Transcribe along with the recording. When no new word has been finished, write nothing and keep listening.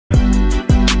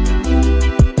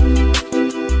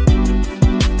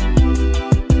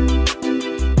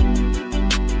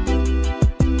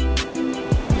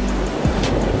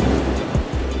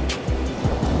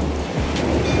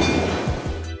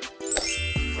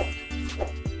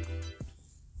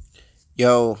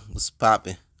Yo, what's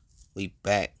poppin'? We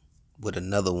back with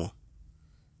another one.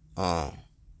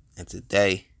 And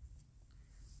today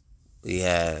we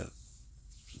have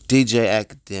DJ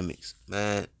Akademiks.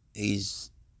 Man, he's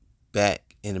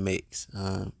back in the mix.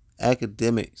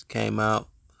 Akademiks came out,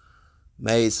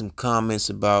 made some comments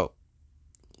about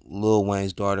Lil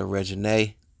Wayne's daughter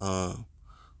Reginae.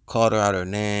 Called her out her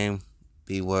name,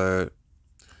 B-word.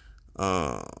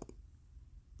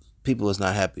 People was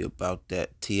not happy about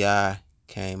that. T.I.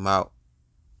 came out.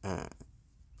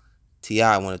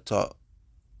 T.I. want to talk.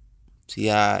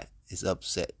 T.I. is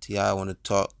upset. T.I. want to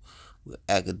talk with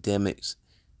Akademiks.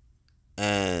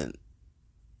 And,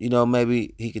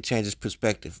 maybe he could change his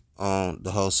perspective on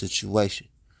the whole situation.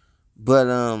 But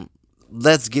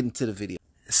let's get into the video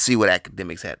and see what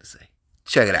Akademiks had to say.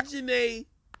 Check it out. Reginae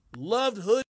loved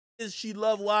hood. She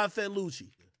loved YFN Lucci.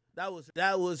 That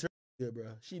was her, bro.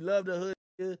 She loved the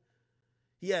hood.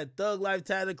 He had Thug Life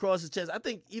tatted across his chest. I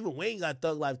think even Wayne got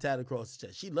Thug Life tatted across his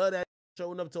chest. She loved that,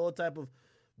 showing up to all type of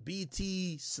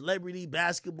BT celebrity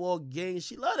basketball games.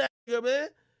 She loved that girl, man.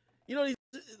 You know these,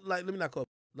 like, let me not call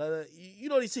like, you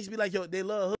know these chicks be like, yo, they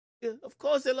love hood. Of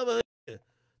course they love a hood.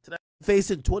 To that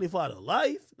facing 25 to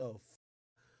life. No.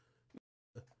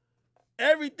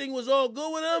 Everything was all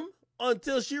good with him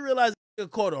until she realized they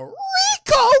called a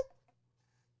Rico.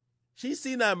 She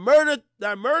seen that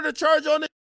murder charge on it.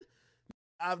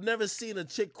 I've never seen a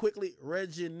chick quickly,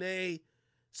 Reginae,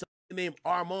 something named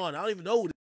Armand. I don't even know who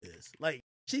this is. Like,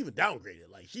 she even downgraded.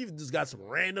 Like, she even just got some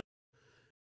random.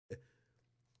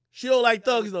 She don't like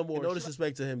thugs no more. No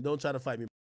disrespect to him. Don't try to fight me.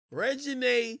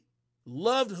 Reginae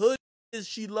loved hood.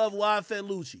 She loved YFN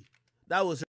Lucci. That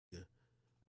was her.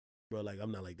 Bro, like,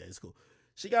 I'm not like that. It's cool.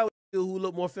 She got with who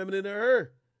look more feminine than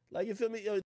her. Like, you feel me?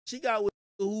 She got with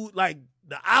who, like,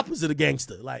 the opposite of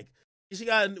gangster. Like, she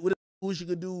got with who she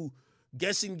could do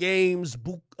guessing games,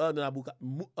 mukbangs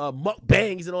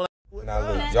and all that. Now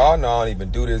look, y'all know I don't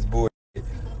even do this bullshit,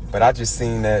 but I just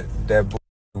seen that bullshit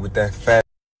with that fat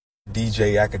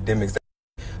DJ Akademiks.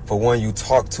 For one, you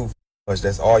talk too much.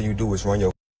 That's all you do is run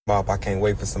your mouth. I can't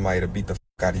wait for somebody to beat the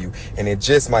fuck out of you. And it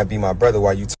just might be my brother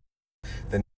while you talk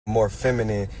the more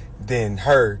feminine than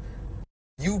her.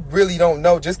 You really don't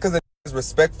know. Just because it's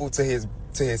respectful to his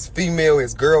female,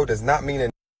 his girl, does not mean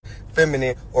that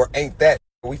feminine or ain't that.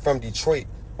 We from Detroit.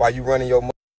 Why you running your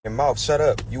mouth? Shut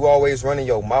up. You always running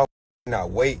your mouth. Not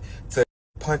wait to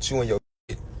punch you in your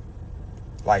shit.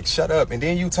 Like, shut up. And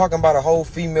then you talking about a whole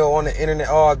female on the internet,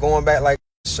 all going back like,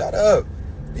 shut up.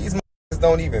 These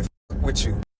don't even fuck with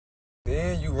you.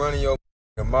 Then you running your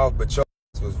mouth, but your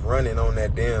was running on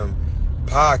that damn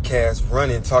podcast,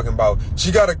 running, talking about,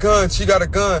 she got a gun, she got a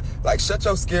gun. Like, shut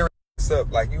your scary ass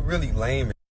up. Like, you really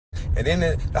lame. And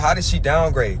then how did she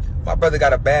downgrade? My brother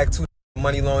got a bag too.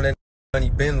 Money long, that money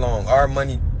been long. Our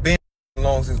money been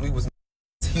long since we was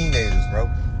teenagers,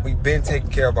 bro. We been taking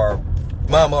care of our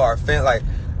mama, our family.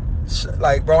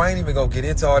 Like, bro, I ain't even gonna get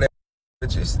into all that. But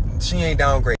just, she ain't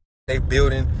downgrade. They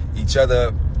building each other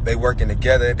up. They working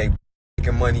together. They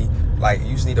making money. Like,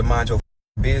 you just need to mind your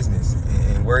business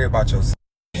and worry about yourself.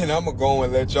 And I'm gonna go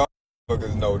and let y'all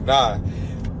fuckers know, nah.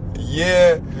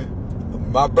 Yeah,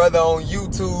 my brother on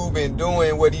YouTube and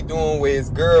doing what he doing with his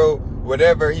girl,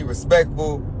 whatever, he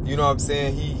respectful, you know what I'm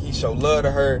saying? He show love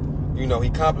to her, you know,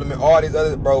 he compliment all these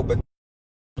others, bro, but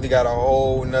he got a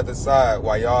whole nother side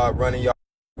while y'all running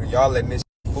y'all letting this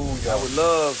fool y'all. I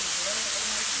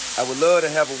would love to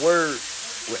have a word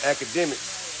with Akademiks.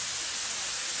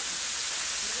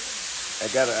 I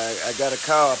got a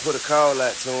call, I put a call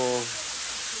out to him.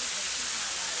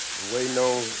 Waiting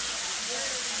on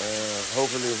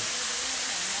hopefully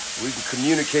we can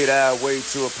communicate our way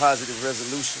to a positive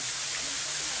resolution.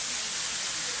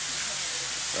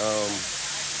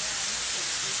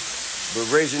 But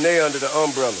Reginae under the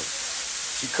umbrella,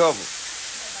 she covered.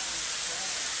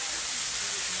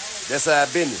 That's our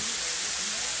business.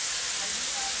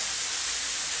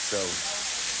 So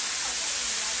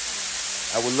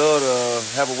I would love to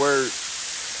have a word,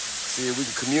 see if we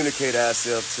can communicate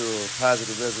ourselves to a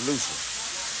positive resolution.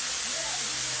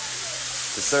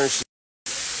 The certain shit,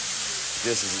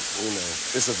 this is,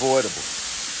 it's avoidable.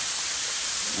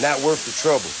 Not worth the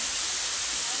trouble.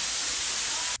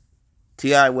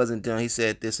 T.I. wasn't done. He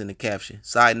said this in the caption.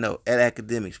 Side note, at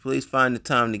Akademiks, please find the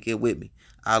time to get with me.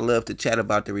 I'd love to chat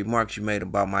about the remarks you made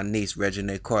about my niece,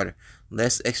 Reginae Carter.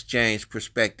 Let's exchange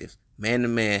perspectives, man to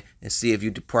man, and see if you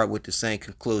depart with the same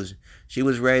conclusion. She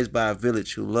was raised by a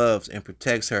village who loves and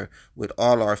protects her with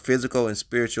all our physical and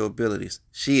spiritual abilities.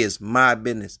 She is my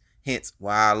business, hence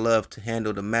why I love to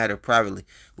handle the matter privately,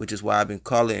 which is why I've been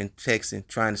calling and texting,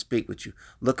 trying to speak with you.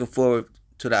 Looking forward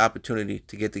to the opportunity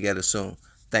to get together soon.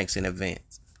 Thanks in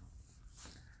advance.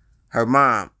 Her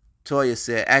mom, Toya,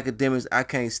 said, Akademiks, I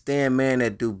can't stand men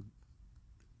that do.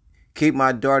 Keep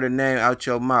my daughter name out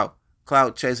your mouth.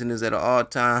 Clout chasing is at an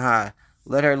all-time high.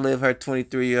 Let her live her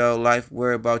 23-year-old life.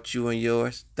 Worry about you and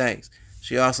yours. Thanks.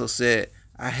 She also said,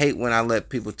 I hate when I let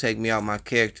people take me out my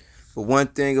character. But one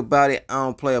thing about it, I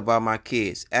don't play about my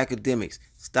kids. Akademiks,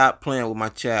 stop playing with my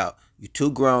child. You're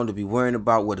too grown to be worrying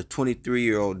about what a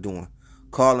 23-year-old doing.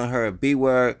 Calling her a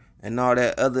B-word and all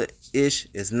that other ish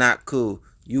is not cool.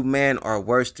 You men are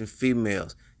worse than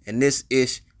females. And this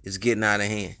ish is getting out of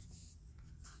hand.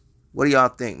 What do y'all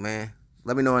think, man?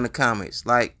 Let me know in the comments.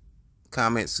 Like,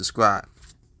 comment, subscribe.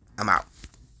 I'm out.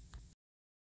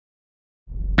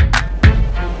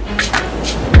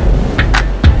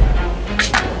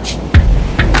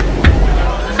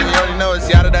 You already know it's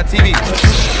Yada.tv.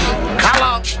 How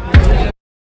long?